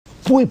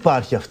Πού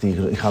υπάρχει αυτή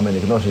η χαμένη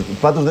γνώση?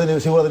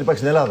 Πάντως σίγουρα δεν υπάρχει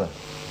στην Ελλάδα.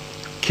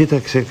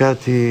 Κοίταξε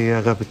κάτι,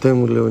 αγαπητέ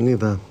μου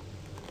Λεωνίδα.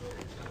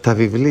 Τα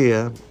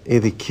βιβλία, η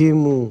δική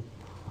μου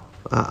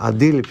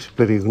αντίληψη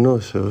περί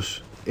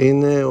γνώσεως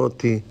είναι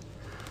ότι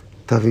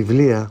τα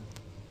βιβλία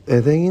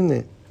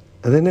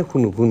δεν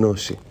έχουν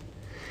γνώση.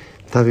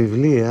 Τα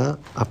βιβλία,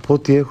 από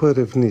ό,τι έχω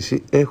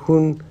ερευνήσει,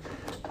 έχουν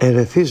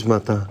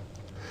ερεθίσματα.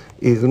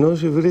 Η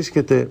γνώση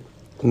βρίσκεται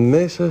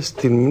μέσα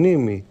στην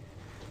μνήμη,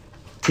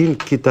 την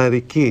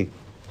κυταρική,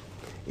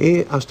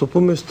 ή ας το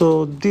πούμε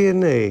στο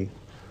DNA.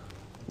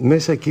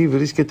 Μέσα εκεί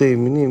βρίσκεται η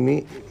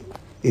μνήμη,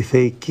 η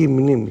θεϊκή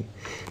μνήμη.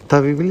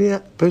 Τα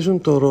βιβλία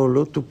παίζουν το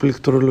ρόλο του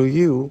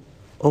πληκτρολογίου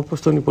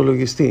όπως τον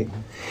υπολογιστή.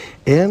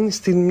 Εάν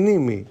στην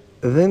μνήμη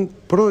δεν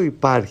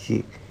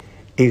προϋπάρχει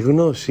η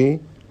γνώση,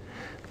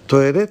 το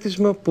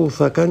ερέθισμα που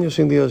θα κάνει ο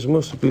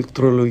συνδυασμός του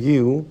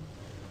πληκτρολογίου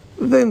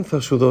δεν θα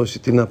σου δώσει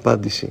την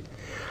απάντηση.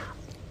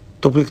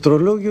 Το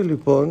πληκτρολόγιο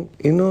λοιπόν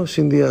είναι ο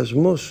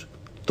συνδυασμός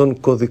των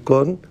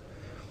κωδικών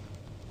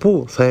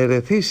που θα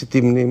ερεθίσει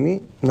τη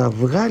μνήμη να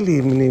βγάλει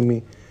η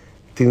μνήμη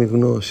την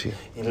γνώση.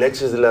 Οι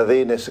λέξεις δηλαδή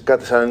είναι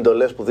κάτι σαν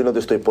εντολές που δίνονται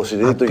στο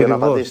υποσυνείδητο για να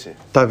απαντήσει.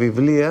 Τα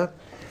βιβλία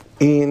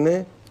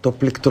είναι το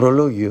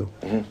πληκτρολόγιο.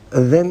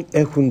 Δεν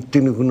έχουν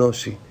την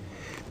γνώση.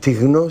 Τη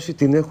γνώση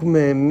την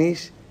έχουμε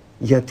εμείς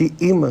γιατί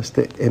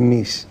είμαστε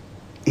εμείς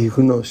η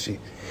γνώση.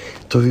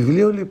 Το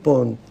βιβλίο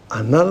λοιπόν,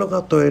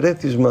 ανάλογα το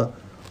ερέθισμα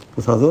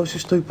που θα δώσει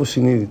στο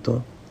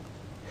υποσυνείδητο,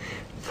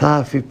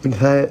 θα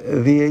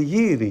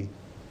διεγείρει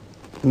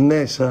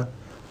μέσα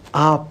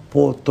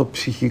από το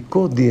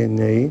ψυχικό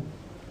DNA,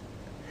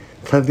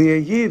 θα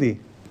διεγείρει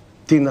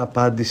την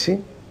απάντηση,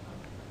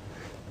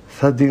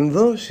 θα την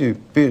δώσει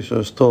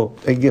πίσω στο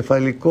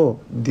εγκεφαλικό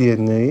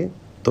DNA,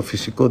 το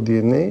φυσικό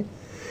DNA,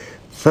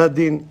 θα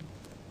την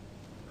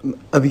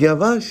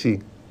διαβάσει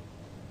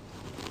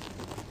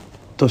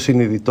το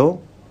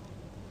συνειδητό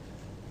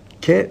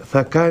και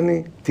θα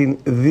κάνει την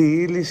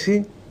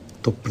διήλυση,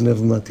 το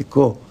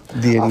πνευματικό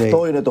DNA.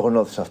 Αυτό είναι το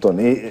γνώθις αυτόν.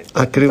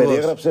 Ακριβώς.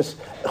 Περιέγραψες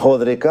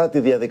χονδρικά τη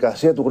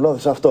διαδικασία του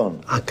γνώθις αυτόν.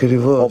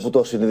 Ακριβώς. Όπου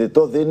το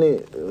συνειδητό δίνει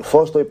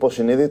φως στο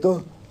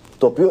υποσυνείδητο,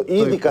 το οποίο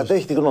ήδη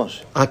κατέχει τη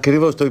γνώση.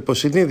 Ακριβώς, το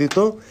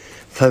υποσυνείδητο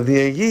θα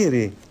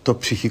διεγείρει το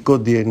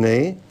ψυχικό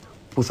DNA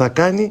που θα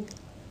κάνει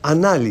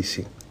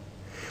ανάλυση.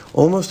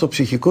 Όμως το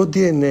ψυχικό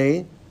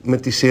DNA με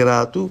τη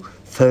σειρά του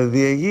θα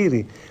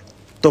διεγείρει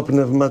το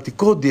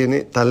πνευματικό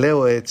DNA, τα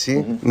λέω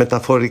έτσι,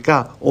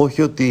 μεταφορικά,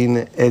 όχι ότι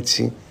είναι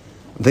έτσι.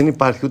 Δεν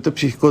υπάρχει ούτε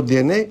ψυχικό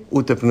DNA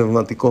ούτε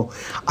πνευματικό.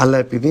 Αλλά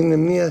επειδή είναι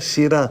μία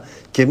σειρά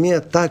και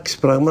μία τάξη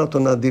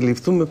πραγμάτων να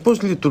αντιληφθούμε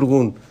πώς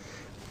λειτουργούν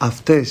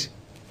αυτές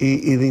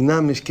οι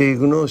δυνάμεις και οι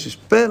γνώσεις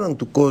πέραν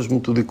του κόσμου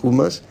του δικού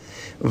μας,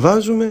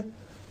 βάζουμε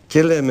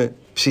και λέμε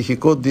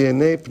ψυχικό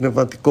DNA,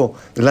 πνευματικό.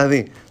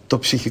 Δηλαδή το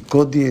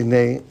ψυχικό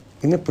DNA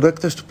είναι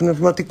προέκταση του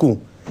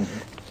πνευματικού.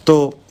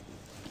 Το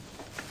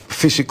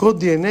φυσικό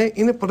DNA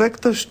είναι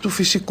προέκταση του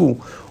φυσικού.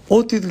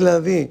 Ό,τι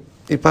δηλαδή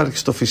υπάρχει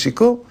στο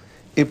φυσικό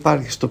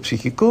υπάρχει στο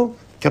ψυχικό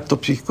και από το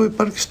ψυχικό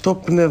υπάρχει στο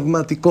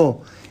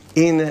πνευματικό.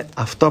 Είναι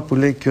αυτά που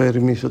λέει και ο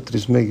Ερμής ο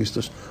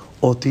Τρισμέγιστος,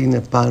 ότι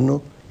είναι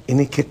πάνω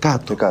είναι και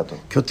κάτω.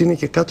 Και ότι είναι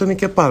και κάτω είναι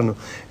και πάνω.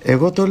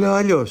 Εγώ το λέω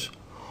αλλιώς,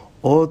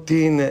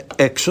 ότι είναι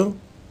έξω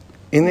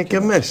είναι και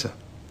μέσα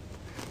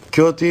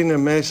και ότι είναι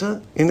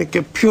μέσα είναι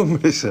και πιο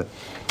μέσα.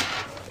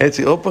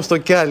 Έτσι, όπως το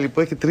κιάλι που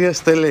έχει 3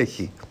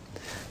 στελέχη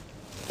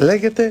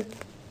λέγεται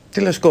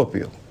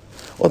τηλεσκόπιο.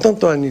 Όταν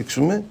το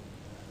ανοίξουμε,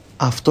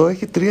 αυτό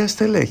έχει 3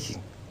 στελέχη.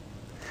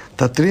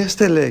 Τα 3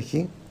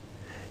 στελέχη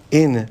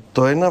είναι,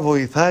 το ένα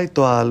βοηθάει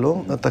το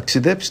άλλο να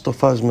ταξιδέψει το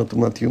φάσμα του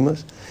ματιού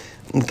μας,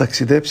 να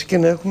ταξιδέψει και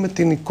να έχουμε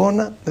την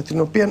εικόνα με την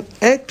οποία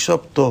έξω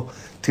από το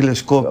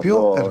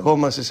τηλεσκόπιο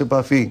ερχόμαστε σε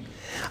επαφή.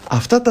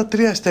 Αυτά τα 3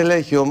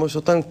 στελέχη όμως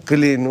όταν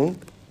κλείνουν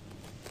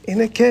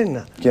είναι και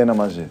ένα. Και ένα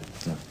μαζί.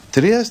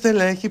 3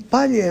 στελέχη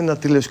πάλι ένα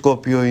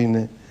τηλεσκόπιο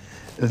είναι.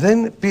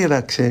 Δεν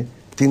πείραξε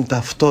την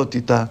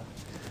ταυτότητα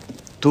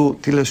του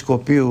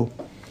τηλεσκοπίου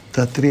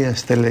τα 3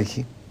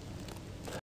 στελέχη.